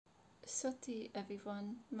Soti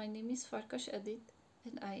everyone, my name is Farkas Edith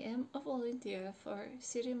and I am a volunteer for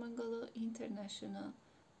Sirimangalo International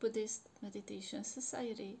Buddhist Meditation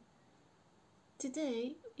Society.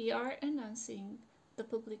 Today we are announcing the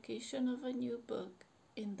publication of a new book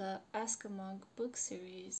in the Ask a Monk book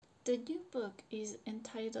series. The new book is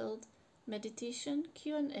entitled Meditation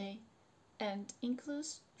Q&A and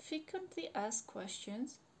includes frequently asked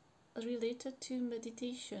questions related to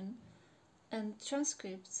meditation and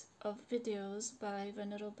transcripts of videos by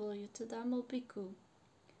Venerable Yuttadhammo Bhikkhu.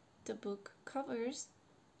 The book covers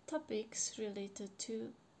topics related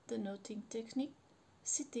to the noting technique,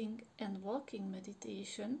 sitting and walking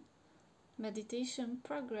meditation, meditation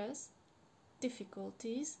progress,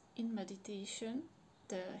 difficulties in meditation,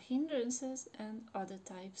 the hindrances and other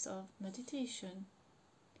types of meditation.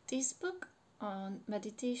 This book on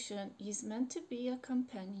meditation is meant to be a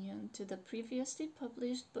companion to the previously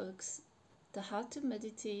published books, the How to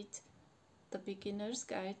Meditate, The Beginner's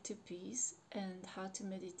Guide to Peace, and How to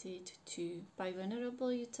Meditate 2 by Venerable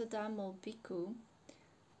Yuttadhammo Bhikkhu.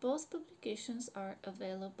 Both publications are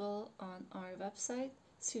available on our website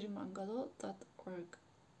sirimangalo.org.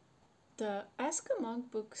 The Ask a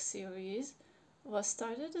Monk book series was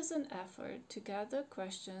started as an effort to gather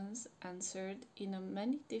questions answered in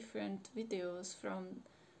many different videos from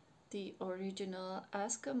the original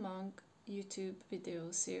Ask a Monk YouTube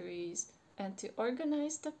video series, and to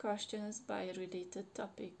organize the questions by a related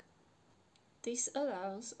topic. This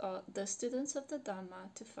allows the students of the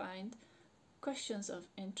Dhamma to find questions of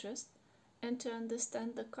interest and to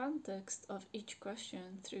understand the context of each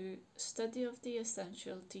question through study of the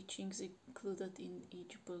essential teachings included in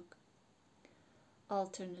each book.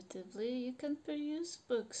 Alternatively, you can peruse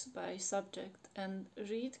books by subject and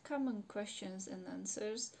read common questions and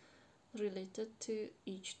answers related to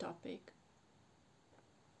each topic.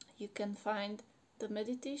 You can find the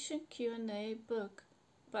Meditation Q&A book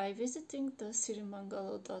by visiting the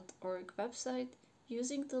sirimangalo.org website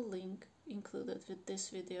using the link included with this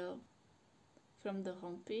video. From the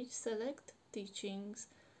homepage, select Teachings,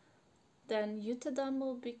 then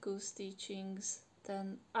Yuttadhammo Bhikkhu's Teachings,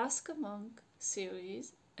 then Ask a Monk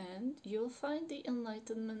series, and you'll find the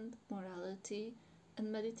Enlightenment, Morality,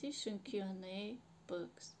 and Meditation Q&A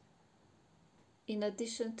books. In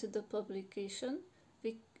addition to the publication,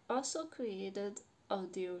 we also created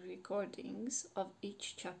audio recordings of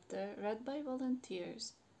each chapter read by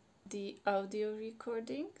volunteers. The audio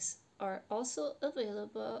recordings are also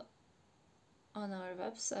available on our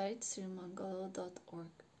website sirimangalo.org.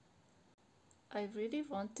 I really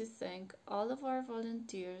want to thank all of our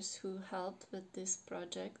volunteers who helped with this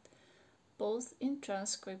project, both in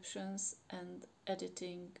transcriptions and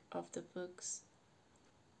editing of the books.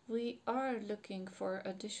 We are looking for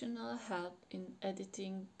additional help in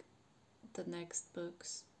editing the next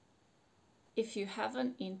books. If you have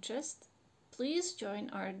an interest, please join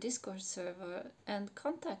our Discord server and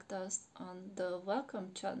contact us on the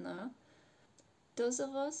Welcome channel. Those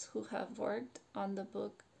of us who have worked on the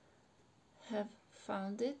book have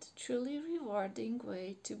found it truly rewarding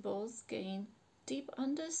way to both gain deep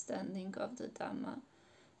understanding of the Dhamma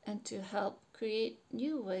and to help create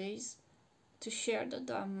new ways to share the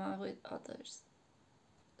Dhamma with others.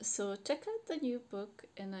 So check out the new book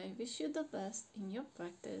and I wish you the best in your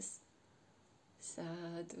practice.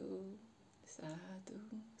 Sadhu, sadhu,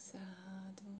 sadhu.